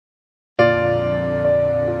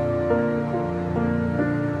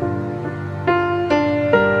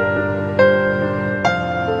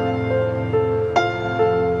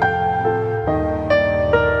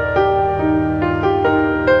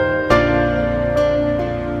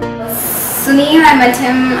Sunil, I met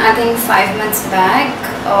him I think 5 months back.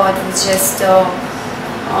 It was just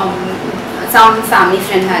some family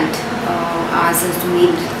friend had asked us to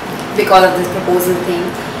meet because of this proposal thing,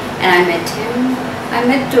 and I met him. I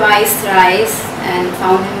met twice, thrice, and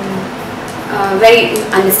found him very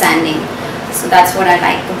understanding. So that's what I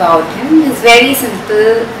like about him. He's very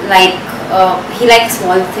simple, like he likes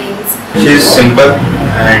small things. She's simple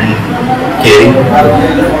and caring,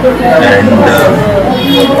 and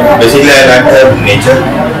basically I like her nature.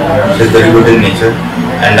 She's very good in nature,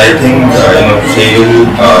 and I think she will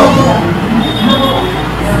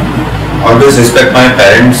always respect my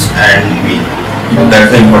parents and me. So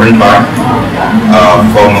that's the important part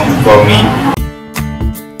for me.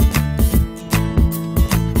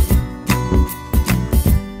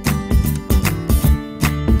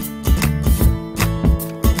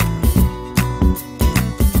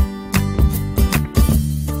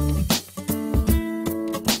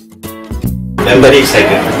 I'm very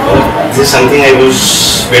excited. This is something I was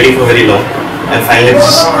waiting for very long, and finally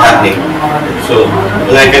it's happening. So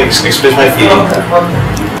I can express my feeling.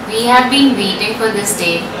 We have been waiting for this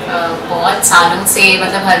day बहुत सालों से.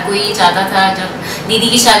 मतलब हर कोई चाहता था जब दीदी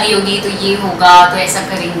की शादी होगी तो ये होगा, तो ऐसा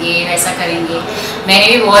करेंगे वैसा करेंगे. मैंने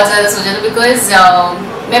भी बहुत ज़्यादा सोचा था बिकॉज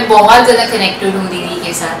मैं बहुत ज़्यादा कनेक्टेड हूँ दीदी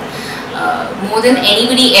के साथ. More than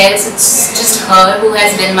anybody else, it's just her who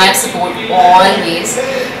has been my support always,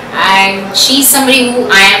 and she's somebody who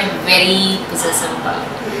I am very possessive about.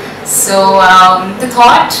 So the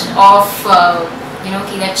thought of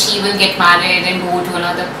that she will get married and go to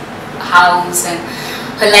another house and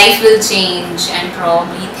her life will change and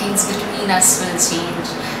probably things between us will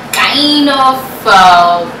change kind of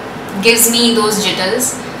gives me those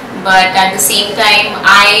jitters. But at the same time,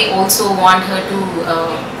 I also want her to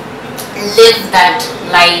live that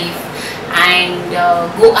life and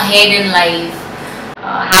go ahead in life,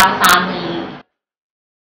 have a family.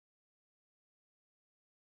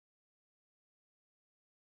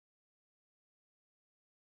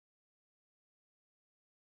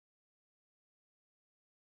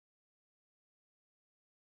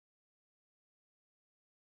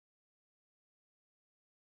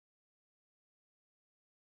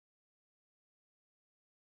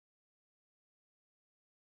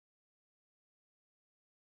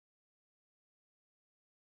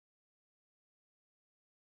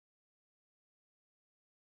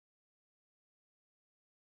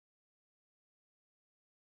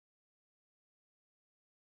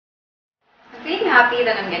 Feeling happy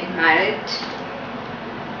that I'm getting married.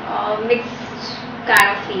 Mixed kind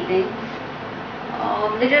of feelings.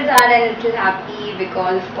 Little sad and little happy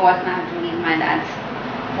because of course I have to leave my dad's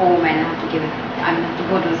home and I have to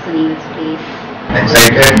go to Sunil's place.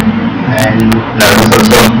 Excited and nervous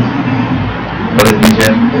also for the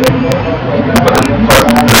future, for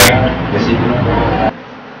the night basically.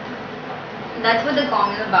 That's what the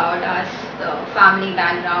comment about us, the family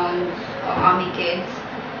background, army kids.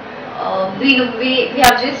 We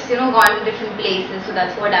have just gone to different places, so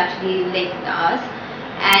that's what actually linked us.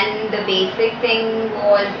 And the basic thing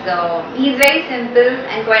was he's very simple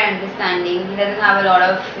and quite understanding. He doesn't have a lot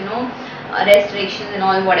of restrictions and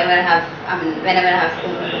all. Whenever I have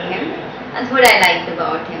spoken to him, that's what I liked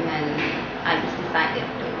about him, and I just decided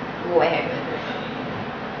to go ahead with this.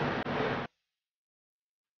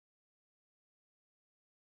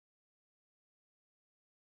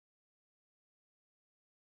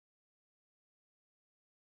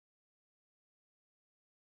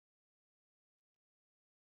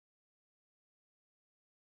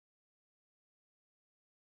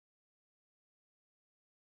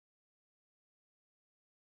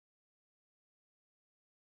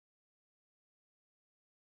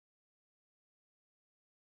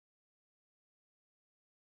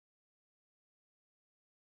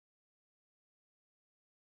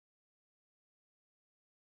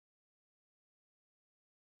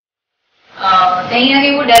 कहीं ना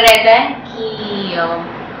कहीं वो डर रहता है कि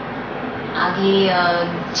आगे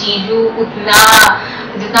जीजू उतना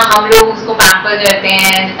जितना हम लोग उसको पैम्पर करते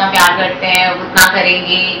हैं, जितना प्यार करते हैं, उतना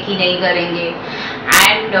करेंगे कि नहीं करेंगे.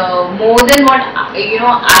 And more than what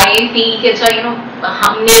I feel कि अच्छा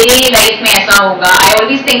हम मेरे लाइफ में ऐसा होगा. I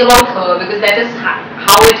always think about her because that is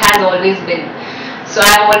how it has always been. So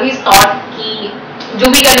I always thought कि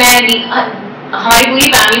जो भी करना है हमारी पूरी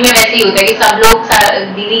फैमिली में वैसे ही होता है कि सब लोग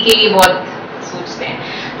दीदी के लिए बहुत सोचते हैं.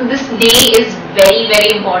 तो this day is very very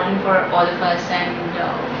important for all of us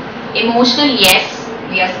and emotional yes,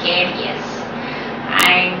 we are scared yes,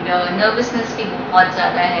 and nervousness भी बहुत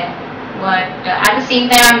ज़्यादा है. But at the same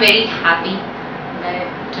time I am very happy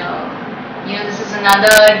that this is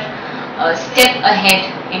another step ahead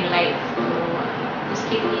in life.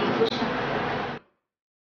 उसके लिए खुश हूँ.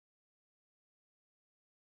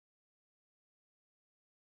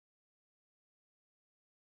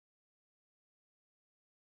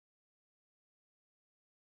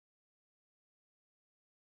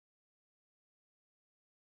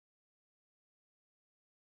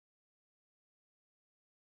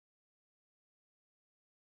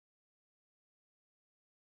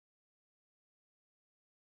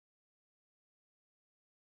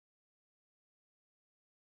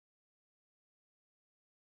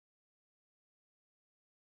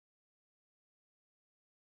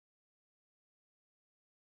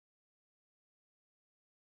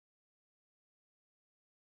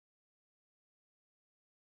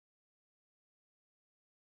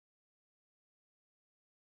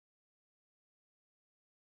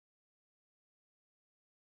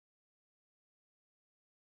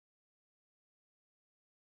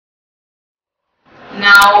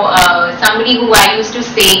 now somebody who I used to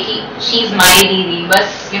say कि she's my दीदी,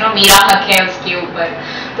 बस you know मेरा हक है उसके ऊपर,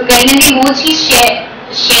 तो कहीं ना कहीं वो चीज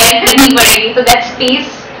शेयर करनी पड़ेगी, तो that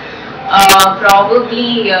space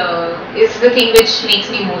probably is the thing which makes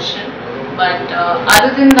me emotional. But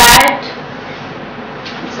other than that,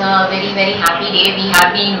 it's a very very happy day. We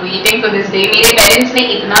have been waiting for this day. मेरे parents ने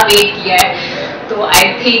इतना wait किया है, तो I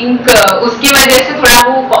think उसकी वजह से थोड़ा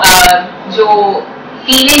वो जो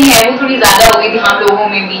feeling है वो थोड़ी ज्यादा हो गई थी हम लोगों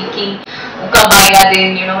में भी कि कब आएगा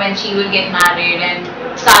दिन, you know, when she will get married and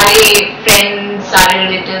सारे friends, सारे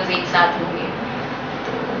relatives एक साथ होंगे.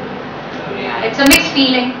 Yeah, it's a mixed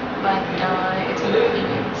feeling, but it's a good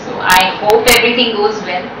feeling. So I hope everything goes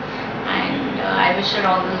well, and I wish her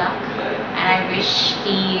all the luck. And I wish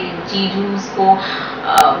कि जीजूस को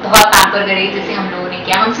बहुत pamper करे जैसे हम लोगों ने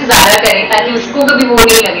किया, हमसे ज्यादा करे, ताकि उसको कभी वो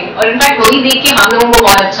नहीं लगे, और इनफैक्ट वही देख के हम लोगों को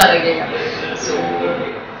बहुत अच्छा लगेगा. So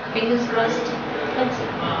fingers crossed.